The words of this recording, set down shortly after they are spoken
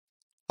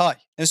Hi,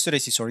 in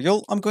today's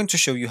tutorial, I'm going to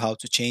show you how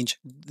to change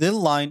the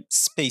line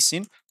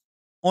spacing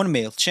on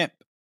Mailchimp.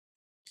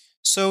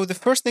 So the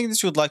first thing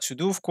that you would like to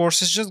do, of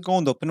course, is just go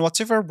and open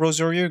whatever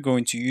browser you're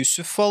going to use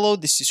to follow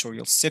this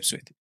tutorial steps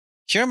with.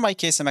 Here in my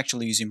case, I'm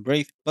actually using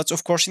Brave, but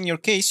of course in your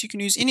case, you can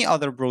use any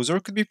other browser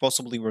could be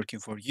possibly working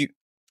for you.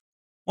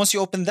 Once you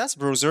open that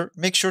browser,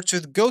 make sure to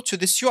go to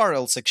this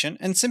URL section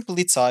and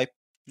simply type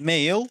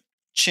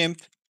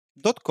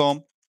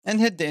mailchimp.com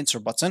and hit the enter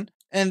button,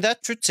 and that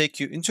should take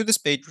you into this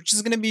page, which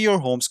is going to be your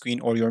home screen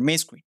or your main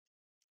screen.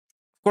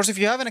 Of course, if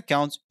you have an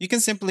account, you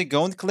can simply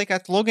go and click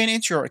at login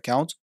into your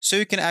account, so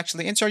you can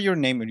actually enter your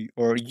name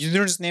or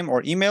user's name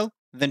or email,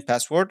 then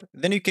password,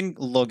 then you can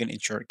log in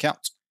into your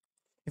account.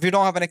 If you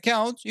don't have an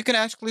account, you can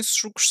actually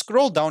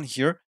scroll down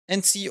here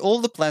and see all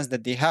the plans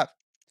that they have.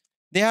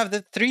 They have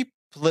the 3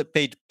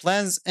 paid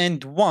plans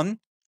and 1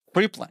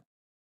 free plan.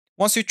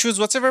 Once you choose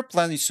whatever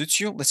plan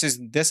suits you, let's use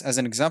this as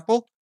an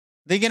example,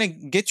 they're going to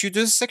get you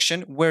to the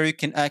section where you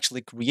can actually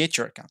create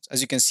your account.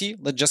 As you can see,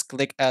 let's just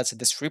click add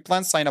this free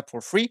plan, sign up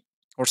for free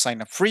or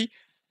sign up free,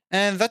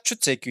 and that should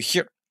take you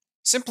here.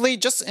 Simply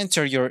just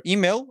enter your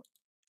email,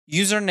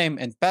 username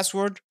and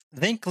password,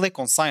 then click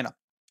on sign up.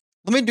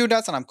 Let me do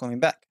that and I'm coming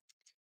back.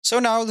 So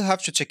now you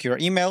have to check your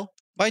email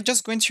by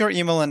just going to your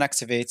email and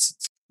activate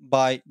it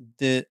by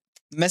the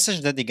message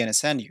that they're going to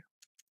send you.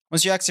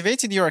 Once you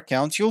activated your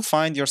account, you'll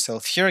find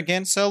yourself here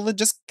again, so let's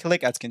just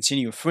click at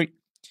continue free.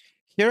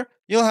 Here,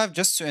 you'll have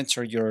just to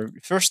enter your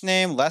first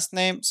name, last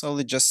name, so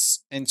let's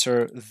just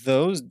enter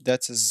those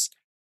that is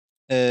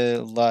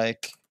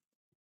like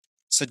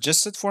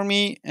suggested for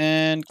me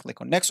and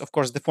click on next. Of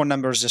course, the phone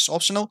number is just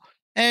optional.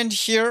 And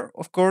here,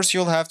 of course,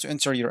 you'll have to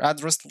enter your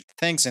address,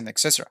 thanks, and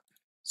etc.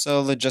 So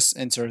let's just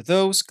enter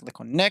those, click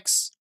on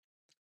next.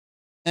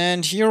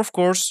 And here, of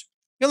course,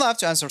 you'll have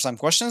to answer some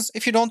questions.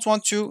 If you don't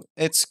want to,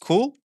 it's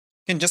cool.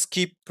 You can just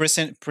keep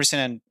pressing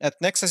at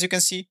next, as you can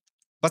see.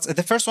 But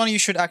the first one, you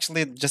should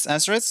actually just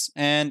answer it,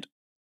 and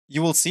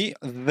you will see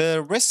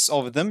the rest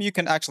of them, you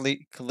can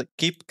actually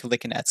keep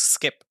clicking at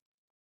skip.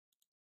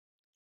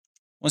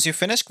 Once you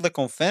finish, click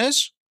on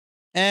finish.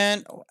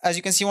 And as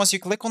you can see, once you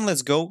click on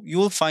let's go, you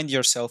will find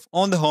yourself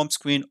on the home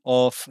screen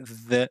of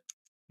the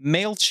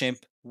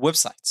Mailchimp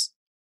websites.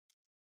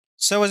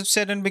 So as I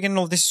said in the beginning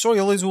of this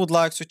tutorial, is we would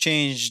like to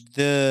change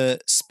the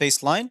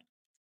space line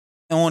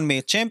on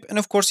Mailchimp. And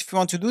of course, if you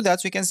want to do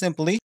that, we can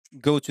simply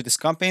go to this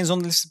campaigns on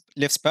this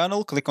left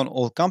panel, click on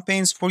all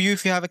campaigns. For you,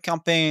 if you have a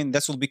campaign,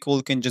 that will be cool.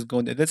 You can just go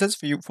and edit it.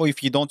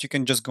 If you don't, you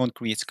can just go and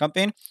create a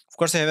campaign. Of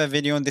course, I have a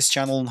video on this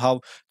channel on how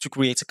to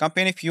create a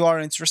campaign if you are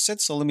interested.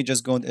 So let me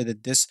just go and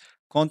edit this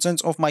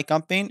content of my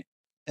campaign.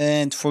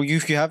 And for you,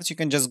 if you have it, you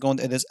can just go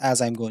and edit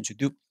as I'm going to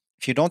do.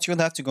 If you don't, you'll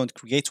have to go and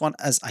create one,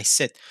 as I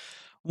said.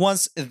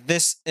 Once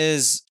this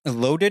is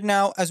loaded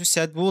now, as we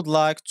said, we would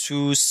like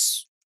to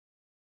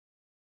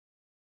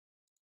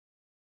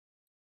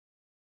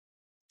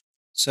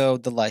so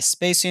the line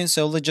spacing.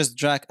 So let's just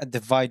drag a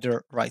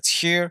divider right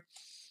here.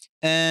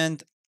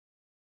 And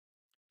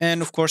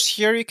of course,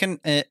 here you can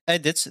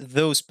edit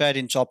those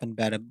padding top and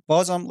padding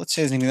bottom. Let's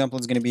say as an example,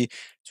 it's going to be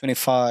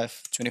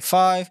 25,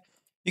 25.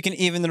 You can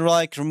even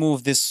like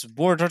remove this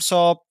border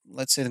top.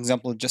 Let's say an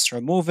example, just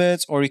remove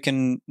it, or you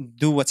can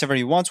do whatever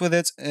you want with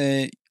it.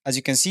 As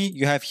you can see,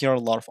 you have here a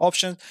lot of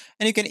options,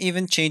 and you can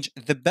even change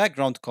the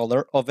background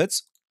color of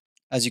it.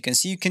 As you can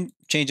see, you can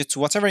change it to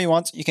whatever you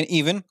want. You can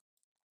even,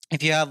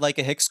 if you have like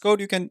a hex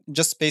code, you can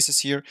just paste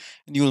this here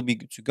and you will be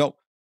good to go.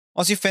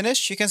 Once you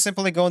finish, you can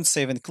simply go and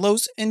save and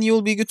close and you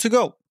will be good to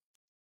go.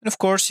 And of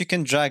course, you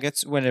can drag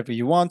it wherever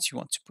you want. You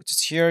want to put it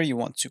here, you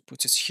want to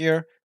put it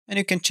here, and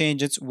you can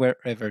change it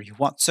wherever you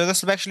want. So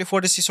that's actually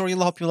for this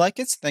tutorial. I hope you like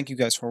it. Thank you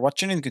guys for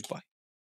watching and goodbye.